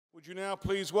Would you now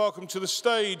please welcome to the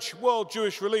stage World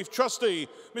Jewish Relief Trustee,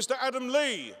 Mr. Adam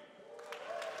Leigh.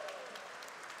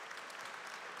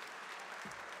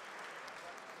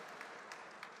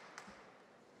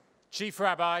 Chief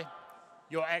Rabbi,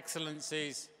 Your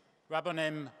Excellencies,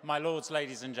 Rabbonim, my lords,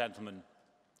 ladies and gentlemen.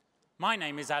 My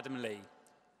name is Adam Leigh,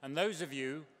 and those of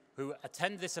you who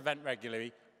attend this event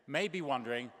regularly may be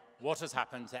wondering what has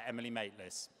happened to Emily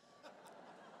Maitlis.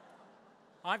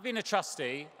 I've been a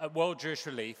trustee at World Jewish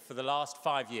Relief for the last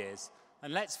 5 years,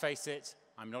 and let's face it,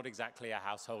 I'm not exactly a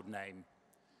household name.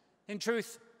 In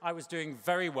truth, I was doing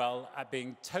very well at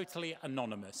being totally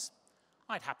anonymous.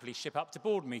 I'd happily ship up to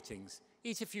board meetings,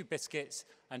 eat a few biscuits,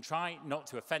 and try not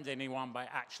to offend anyone by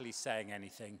actually saying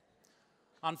anything.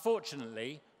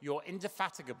 Unfortunately, your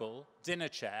indefatigable dinner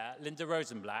chair, Linda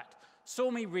Rosenblatt,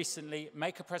 saw me recently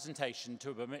make a presentation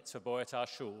to a bar mitzvah boy at our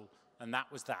shul, and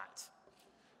that was that.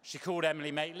 She called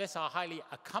Emily Maitlis our highly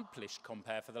accomplished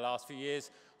compere for the last few years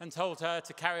and told her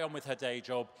to carry on with her day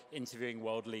job interviewing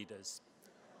world leaders.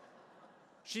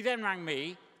 She then rang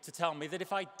me to tell me that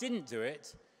if I didn't do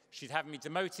it, she'd have me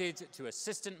demoted to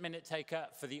assistant minute taker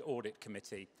for the audit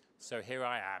committee. So here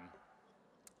I am.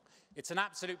 It's an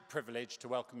absolute privilege to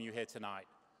welcome you here tonight.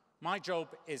 My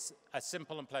job is a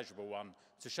simple and pleasurable one,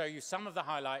 to show you some of the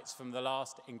highlights from the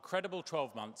last incredible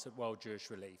 12 months at World Jewish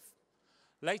Relief.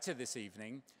 Later this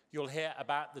evening, you'll hear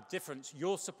about the difference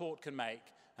your support can make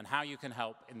and how you can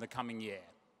help in the coming year.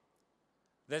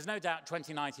 There's no doubt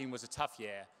 2019 was a tough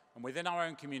year, and within our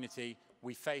own community,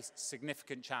 we faced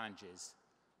significant challenges.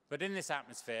 But in this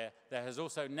atmosphere, there has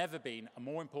also never been a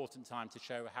more important time to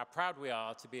show how proud we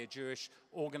are to be a Jewish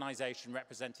organization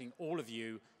representing all of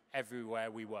you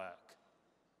everywhere we work.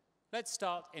 Let's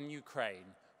start in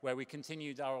Ukraine, where we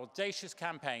continued our audacious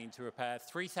campaign to repair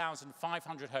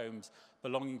 3,500 homes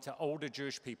belonging to older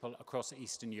Jewish people across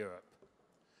Eastern Europe.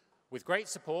 With great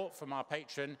support from our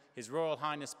patron, His Royal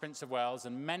Highness Prince of Wales,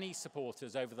 and many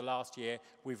supporters over the last year,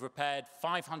 we've repaired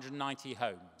 590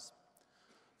 homes.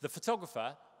 The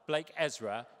photographer, Blake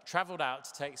Ezra, travelled out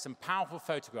to take some powerful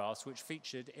photographs which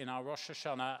featured in our Rosh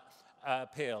Hashanah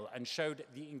appeal and showed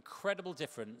the incredible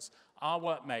difference our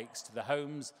work makes to the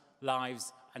homes,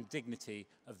 lives, and dignity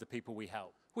of the people we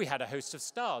help. We had a host of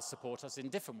stars support us in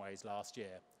different ways last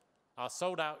year. Our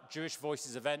sold-out Jewish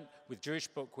Voices event with Jewish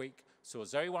Book Week saw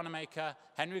Zoe Wanamaker,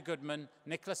 Henry Goodman,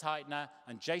 Nicholas Heitner,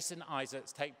 and Jason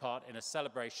Isaacs take part in a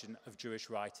celebration of Jewish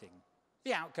writing.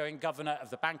 The outgoing Governor of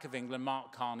the Bank of England,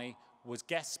 Mark Carney, was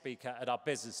guest speaker at our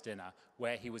business dinner,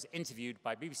 where he was interviewed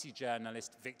by BBC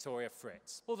journalist Victoria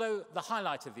Fritz. Although the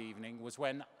highlight of the evening was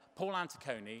when Paul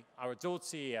Anticoni, our adored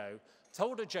CEO,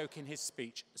 told a joke in his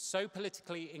speech so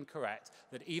politically incorrect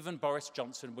that even Boris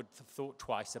Johnson would have thought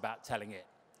twice about telling it.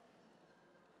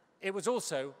 It was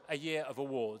also a year of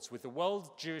awards, with the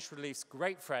World Jewish Relief's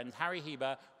great friend Harry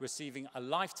Heber receiving a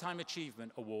Lifetime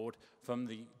Achievement Award from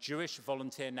the Jewish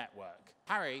Volunteer Network.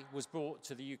 Harry was brought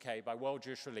to the UK by World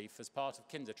Jewish Relief as part of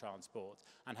Kindertransport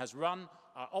and has run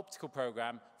our optical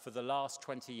programme for the last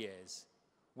 20 years.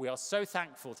 We are so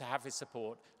thankful to have his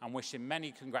support and wish him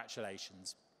many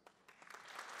congratulations.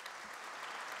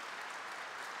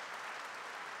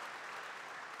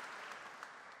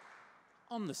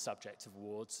 On the subject of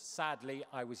awards, sadly,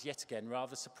 I was yet again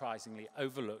rather surprisingly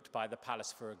overlooked by the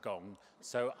Palace for a Gong,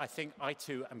 so I think I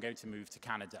too am going to move to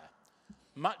Canada.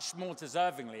 Much more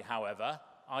deservingly, however,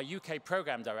 our UK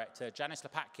programme director, Janice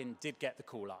Lepatkin, did get the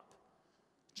call up.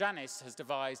 Janice has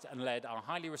devised and led our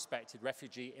highly respected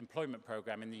refugee employment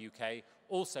programme in the UK,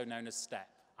 also known as STEP.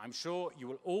 I'm sure you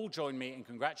will all join me in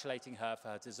congratulating her for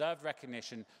her deserved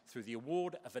recognition through the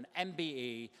award of an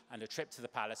MBE and a trip to the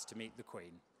Palace to meet the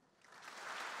Queen.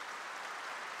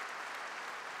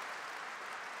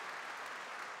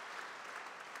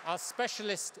 Our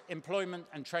specialist employment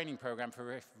and training programme for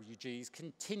refugees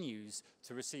continues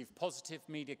to receive positive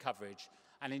media coverage,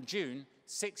 and in June,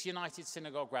 6 United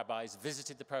Synagogue rabbis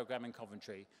visited the programme in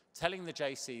Coventry, telling the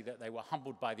JC that they were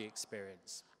humbled by the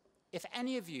experience. If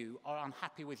any of you are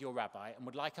unhappy with your rabbi and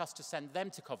would like us to send them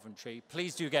to Coventry,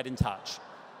 please do get in touch.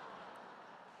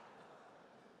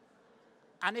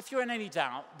 And if you're in any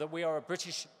doubt that we are a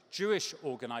British Jewish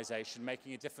organisation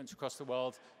making a difference across the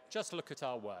world, just look at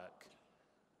our work.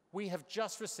 We have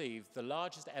just received the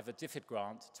largest ever DFID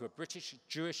grant to a British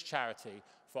Jewish charity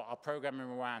for our programme in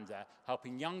Rwanda,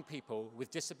 helping young people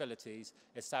with disabilities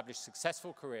establish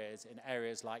successful careers in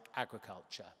areas like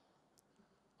agriculture.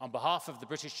 On behalf of the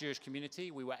British Jewish community,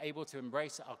 we were able to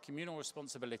embrace our communal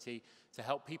responsibility to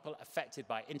help people affected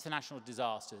by international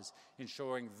disasters,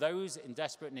 ensuring those in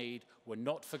desperate need were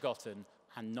not forgotten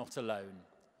and not alone.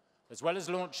 As well as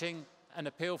launching an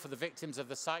appeal for the victims of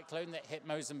the cyclone that hit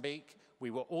Mozambique,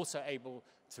 We were also able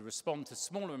to respond to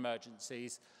smaller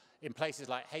emergencies in places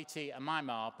like Haiti and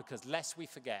Myanmar because, lest we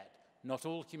forget, not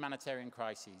all humanitarian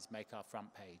crises make our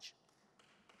front page.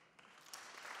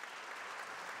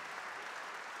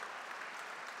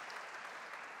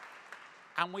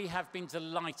 And we have been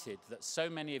delighted that so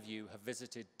many of you have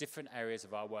visited different areas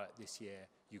of our work this year: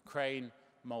 Ukraine,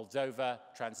 Moldova,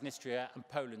 Transnistria, and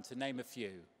Poland, to name a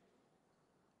few.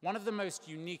 One of the most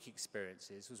unique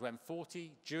experiences was when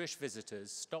 40 Jewish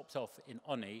visitors stopped off in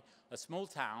Oni, a small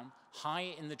town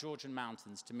high in the Georgian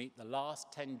mountains, to meet the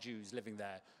last 10 Jews living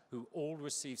there who all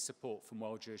received support from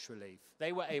World Jewish Relief.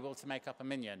 They were able to make up a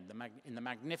minyan in the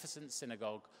magnificent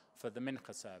synagogue for the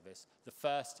Mincha service, the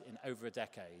first in over a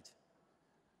decade.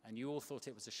 And you all thought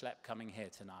it was a schlep coming here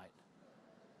tonight.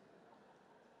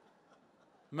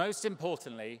 Most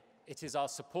importantly, it is our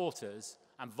supporters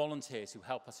and volunteers who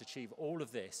help us achieve all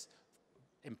of this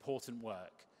important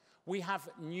work. We have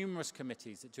numerous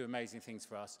committees that do amazing things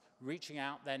for us, reaching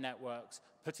out their networks,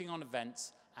 putting on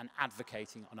events, and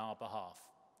advocating on our behalf.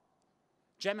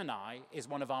 Gemini is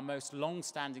one of our most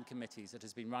long-standing committees that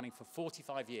has been running for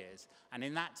 45 years, and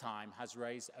in that time has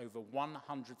raised over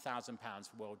 £100,000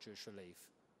 for World Jewish Relief.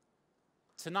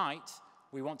 Tonight,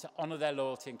 we want to honor their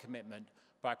loyalty and commitment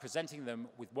by presenting them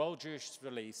with World Jewish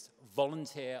Relief's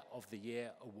Volunteer of the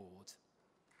Year Award.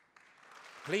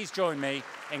 Please join me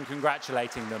in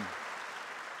congratulating them.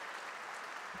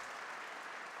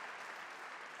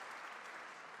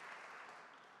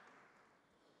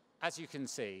 As you can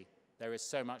see, there is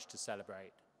so much to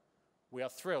celebrate. We are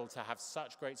thrilled to have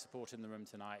such great support in the room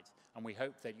tonight, and we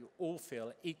hope that you all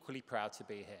feel equally proud to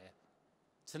be here.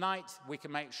 Tonight, we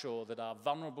can make sure that our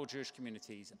vulnerable Jewish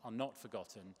communities are not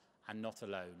forgotten and not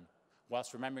alone,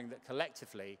 whilst remembering that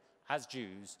collectively, as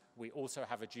Jews, we also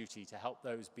have a duty to help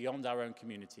those beyond our own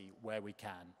community where we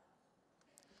can.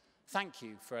 Thank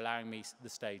you for allowing me the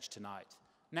stage tonight.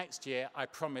 Next year, I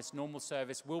promise normal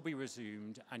service will be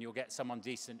resumed and you'll get someone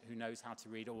decent who knows how to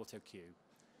read autocue.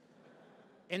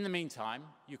 In the meantime,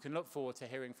 you can look forward to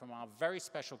hearing from our very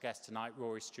special guest tonight,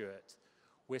 Rory Stewart.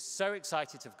 We're so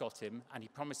excited to have got him, and he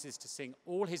promises to sing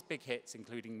all his big hits,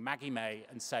 including Maggie May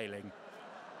and Sailing.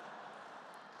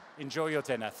 Enjoy your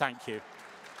dinner. Thank you.